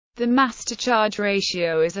The mass-to-charge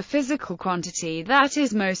ratio is a physical quantity that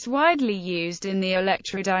is most widely used in the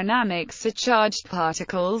electrodynamics of charged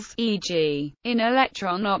particles, e.g., in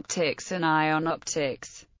electron optics and ion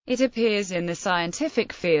optics. It appears in the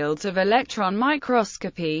scientific fields of electron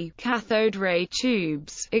microscopy, cathode ray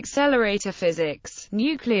tubes, accelerator physics,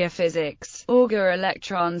 nuclear physics, Auger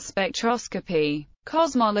electron spectroscopy,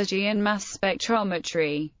 cosmology and mass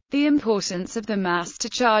spectrometry. The importance of the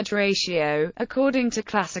mass-to-charge ratio, according to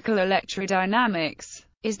classical electrodynamics,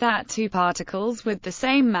 is that two particles with the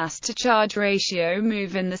same mass-to-charge ratio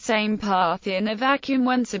move in the same path in a vacuum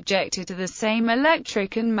when subjected to the same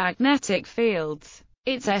electric and magnetic fields.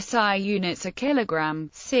 Its SI units are kilogram,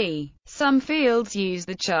 c. Some fields use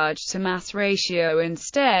the charge-to-mass ratio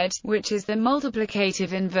instead, which is the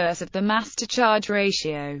multiplicative inverse of the mass-to-charge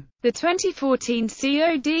ratio. The 2014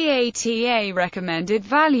 CODATA recommended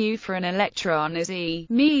value for an electron is E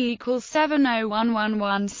me equals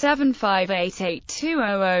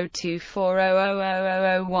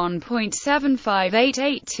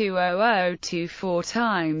 701117588200001.758820024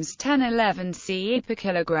 times 1011 Ce per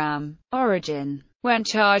kilogram. Origin. When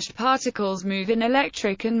charged particles move in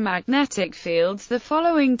electric and magnetic fields, the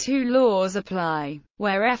following two laws apply,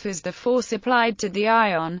 where F is the force applied to the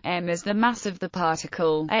ion, m is the mass of the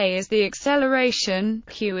particle, a is the acceleration,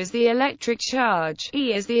 q is the electric charge,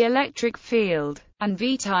 E is the electric field, and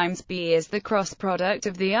V times B is the cross product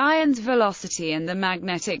of the ion's velocity and the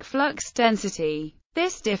magnetic flux density.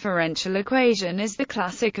 This differential equation is the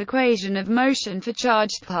classic equation of motion for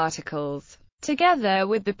charged particles. Together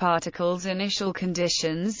with the particle's initial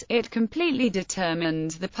conditions, it completely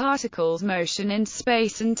determines the particle's motion in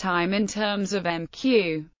space and time in terms of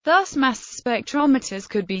mq. Thus mass spectrometers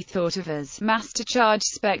could be thought of as mass-to-charge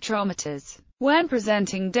spectrometers. When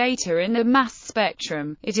presenting data in a mass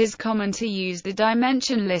spectrum, it is common to use the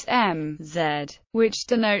dimensionless mz, which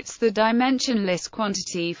denotes the dimensionless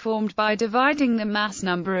quantity formed by dividing the mass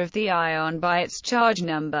number of the ion by its charge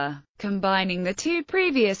number. Combining the two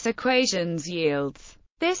previous equations yields.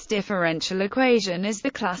 This differential equation is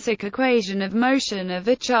the classic equation of motion of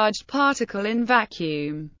a charged particle in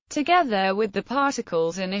vacuum. Together with the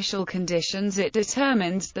particle's initial conditions, it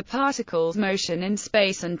determines the particle's motion in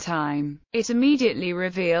space and time. It immediately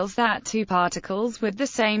reveals that two particles with the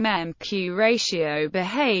same mq ratio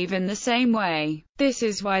behave in the same way. This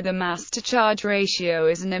is why the mass-to-charge ratio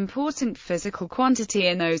is an important physical quantity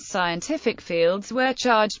in those scientific fields where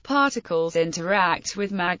charged particles interact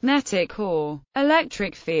with magnetic or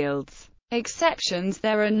electric fields. Exceptions: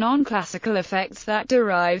 there are non-classical effects that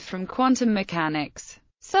derive from quantum mechanics,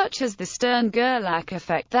 such as the Stern-Gerlach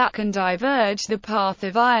effect that can diverge the path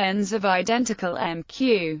of ions of identical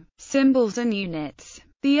mq. Symbols and units.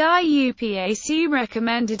 The IUPAC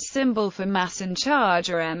recommended symbol for mass and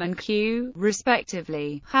charge are m and q,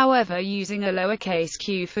 respectively. However, using a lowercase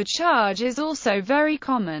q for charge is also very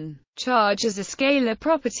common. Charge is a scalar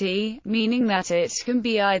property, meaning that it can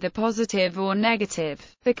be either positive or negative.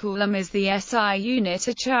 The coulomb is the SI unit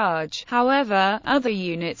of charge. However, other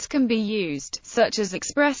units can be used, such as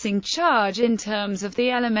expressing charge in terms of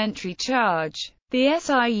the elementary charge. The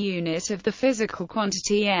SI unit of the physical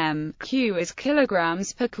quantity mq is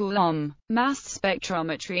kilograms per coulomb. Mass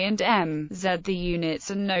spectrometry and mz, the units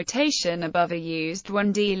and notation above, are used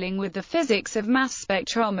when dealing with the physics of mass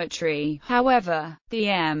spectrometry. However, the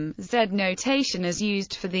mz notation is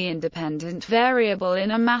used for the independent variable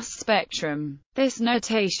in a mass spectrum. This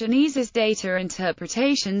notation eases data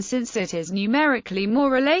interpretation since it is numerically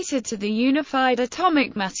more related to the unified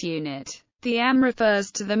atomic mass unit. The m refers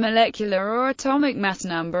to the molecular or atomic mass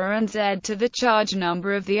number and z to the charge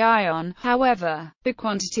number of the ion. However, the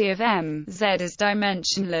quantity of mz is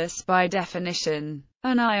dimensionless by definition.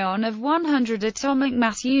 An ion of 100 atomic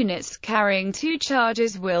mass units carrying two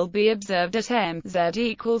charges will be observed at mz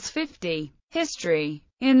equals 50. History.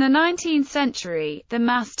 In the 19th century, the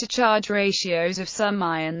mass-to-charge ratios of some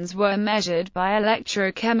ions were measured by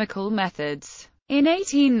electrochemical methods. In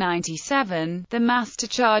 1897, the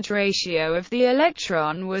mass-to-charge ratio of the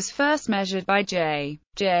electron was first measured by J.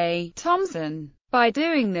 Thomson. By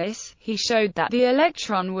doing this, he showed that the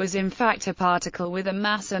electron was in fact a particle with a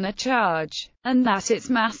mass and a charge, and that its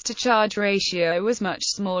mass-to-charge ratio was much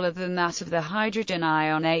smaller than that of the hydrogen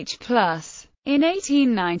ion H+. In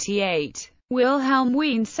 1898, Wilhelm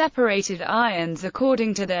Wien separated ions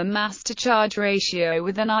according to their mass-to-charge ratio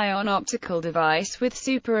with an ion optical device with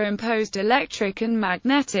superimposed electric and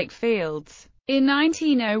magnetic fields. In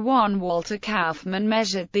 1901, Walter Kaufmann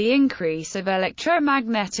measured the increase of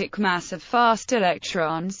electromagnetic mass of fast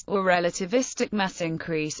electrons, or relativistic mass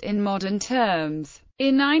increase in modern terms.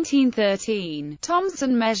 In 1913,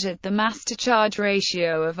 Thomson measured the mass-to-charge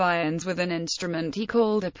ratio of ions with an instrument he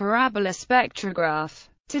called a parabola spectrograph.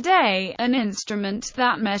 Today, an instrument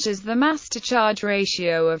that measures the mass-to-charge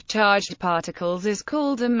ratio of charged particles is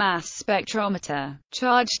called a mass spectrometer.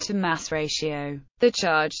 Charge-to-mass ratio. The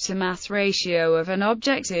charge-to-mass ratio of an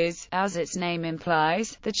object is, as its name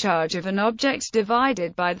implies, the charge of an object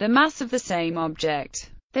divided by the mass of the same object.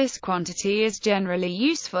 This quantity is generally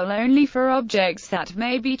useful only for objects that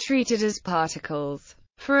may be treated as particles.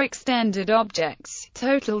 For extended objects,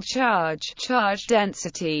 total charge, charge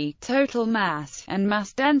density, total mass, and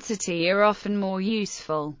mass density are often more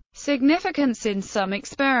useful. Significance. In some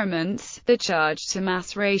experiments, the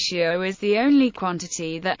charge-to-mass ratio is the only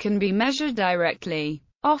quantity that can be measured directly.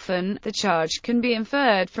 Often, the charge can be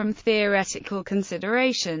inferred from theoretical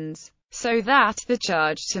considerations, so that the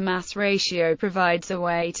charge-to-mass ratio provides a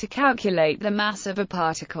way to calculate the mass of a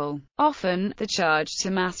particle. Often, the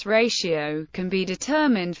charge-to-mass ratio can be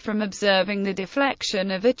determined from observing the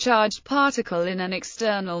deflection of a charged particle in an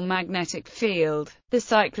external magnetic field. The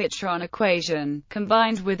cyclotron equation,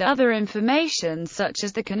 combined with other information such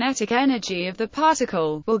as the kinetic energy of the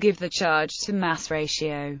particle, will give the charge-to-mass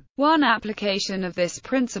ratio. One application of this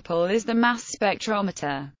principle is the mass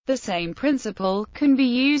spectrometer. The same principle can be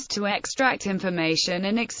used to extract information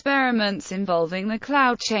in experiments involving the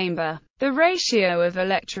cloud chamber. The ratio of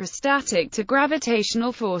electrostatic to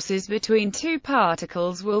gravitational forces between two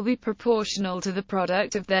particles will be proportional to the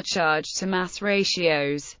product of their charge-to-mass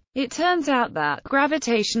ratios. It turns out that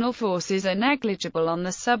gravitational forces are negligible on the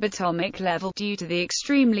subatomic level due to the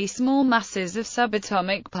extremely small masses of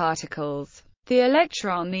subatomic particles. The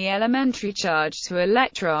electron, the elementary charge to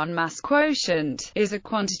electron mass quotient, is a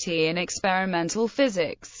quantity in experimental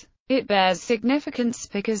physics. It bears significance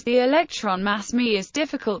because the electron mass μ is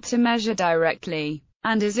difficult to measure directly,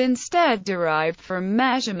 and is instead derived from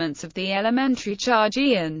measurements of the elementary charge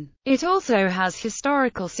ion. It also has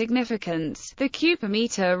historical significance. The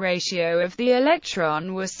cubic-meter ratio of the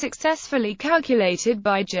electron was successfully calculated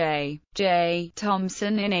by J.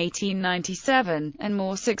 Thomson in 1897, and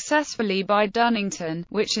more successfully by Dunnington,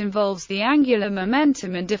 which involves the angular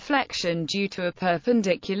momentum and deflection due to a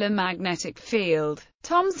perpendicular magnetic field.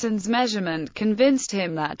 Thomson's measurement convinced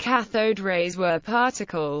him that cathode rays were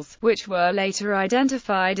particles, which were later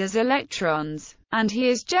identified as electrons, and he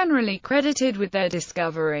is generally credited with their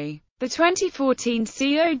discovery. The 2014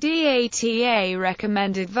 CODATA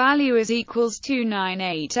recommended value is equals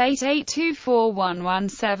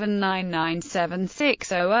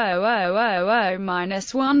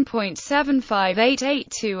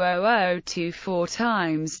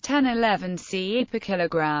times 1011 Ce per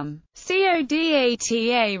kilogram.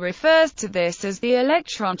 CODATA refers to this as the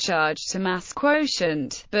electron charge to mass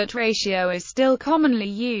quotient, but ratio is still commonly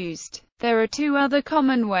used. There are two other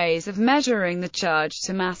common ways of measuring the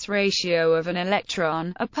charge-to-mass ratio of an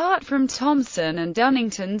electron, apart from Thomson and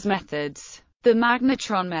Dunnington's methods. The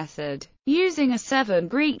Magnetron Method. Using a 7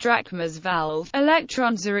 Greek drachmas valve,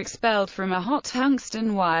 electrons are expelled from a hot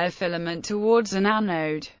tungsten wire filament towards an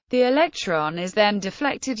anode. The electron is then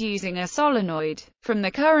deflected using a solenoid. From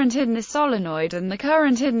the current in the solenoid and the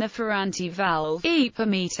current in the Ferranti valve, E per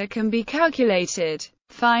meter can be calculated.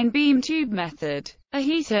 Fine beam tube method. A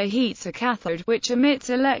heater heats a cathode, which emits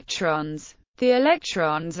electrons. The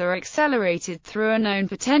electrons are accelerated through a known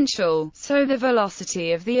potential, so the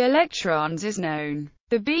velocity of the electrons is known.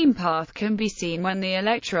 The beam path can be seen when the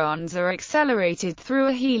electrons are accelerated through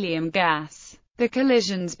a helium gas. The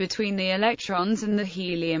collisions between the electrons and the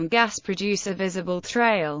helium gas produce a visible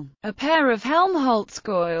trail. A pair of Helmholtz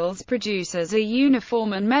coils produces a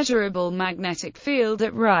uniform and measurable magnetic field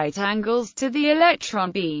at right angles to the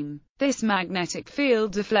electron beam. This magnetic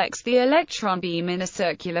field deflects the electron beam in a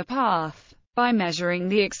circular path. By measuring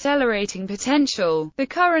the accelerating potential, the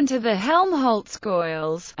current of the Helmholtz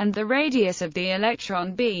coils, and the radius of the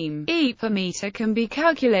electron beam, E per meter can be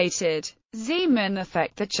calculated. Zeeman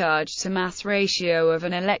effect. The charge-to-mass ratio of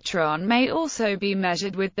an electron may also be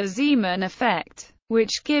measured with the Zeeman effect,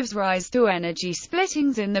 which gives rise to energy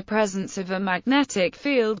splittings in the presence of a magnetic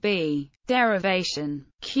field B. Derivation.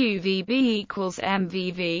 QVB equals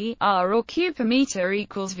MVV, R or Q per meter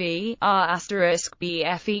equals V, R asterisk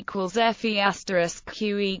BF equals FE asterisk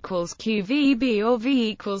Q equals QVB or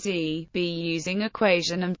V equals E, B using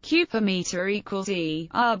equation and Q per meter equals E,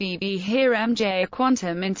 RBB. Here MJ are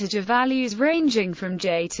quantum integer values ranging from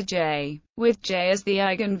J to J, with J as the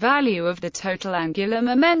eigenvalue of the total angular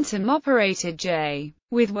momentum operator J,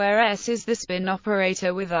 with where S is the spin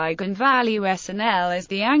operator with eigenvalue S and L is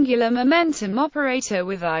the angular momentum operator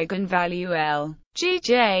with eigenvalue L.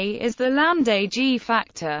 Gj is the lambda G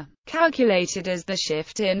factor. calculated as the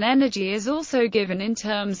shift in energy, is also given in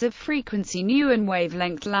terms of frequency nu and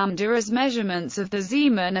wavelength lambda, as measurements of the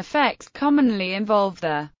Zeeman effect commonly involve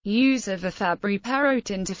the use of a Fabry-Perot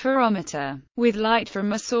interferometer, with light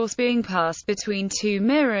from a source being passed between two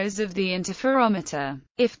mirrors of the interferometer.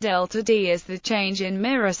 If delta D is the change in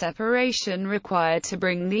mirror separation required to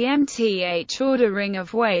bring the MTH ordering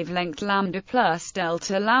of wavelength lambda plus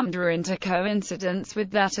delta lambda into coincidence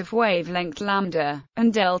with that of wavelength lambda,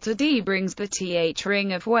 and delta D brings the TH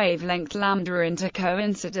ring of wavelength lambda into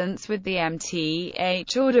coincidence with the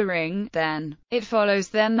MTH ordering, then it follows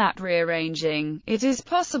that rearranging it is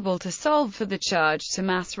possible to solve for the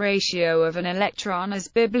charge-to-mass ratio of an electron as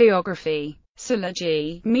bibliography.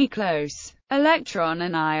 Sology, Miklos, Electron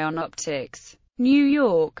and Ion Optics. New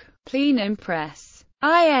York, Plenum Press.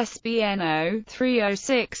 ISBN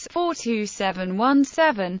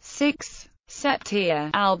 0-306-42717-6.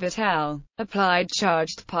 Septia, Albert L. Applied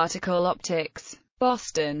Charged Particle Optics.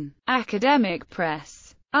 Boston, Academic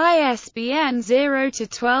Press. ISBN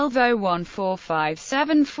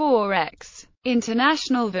 0-12014574-X.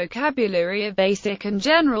 International Vocabulary of Basic and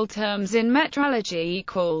General Terms in Metrology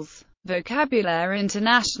equals Vocabulaire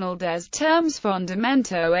International des Termes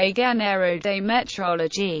Fondamentaux et Généraux de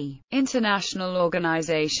Métrologie. International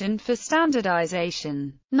Organization for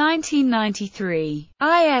Standardization. 1993.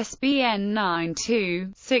 ISBN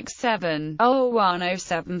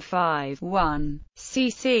 92-67-01075-1.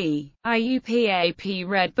 CC. IUPAP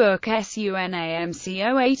Red Book SUNAMC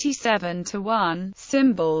 087-1.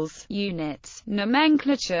 Symbols, Units,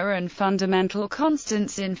 Nomenclature and Fundamental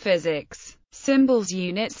Constants in Physics. Symbols,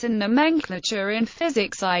 Units and Nomenclature in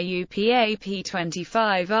Physics. IUPAP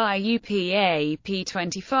 25. IUPAP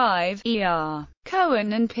 25. ER.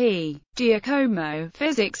 Cohen and P. Giacomo.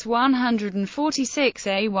 Physics 146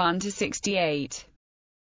 A1-68.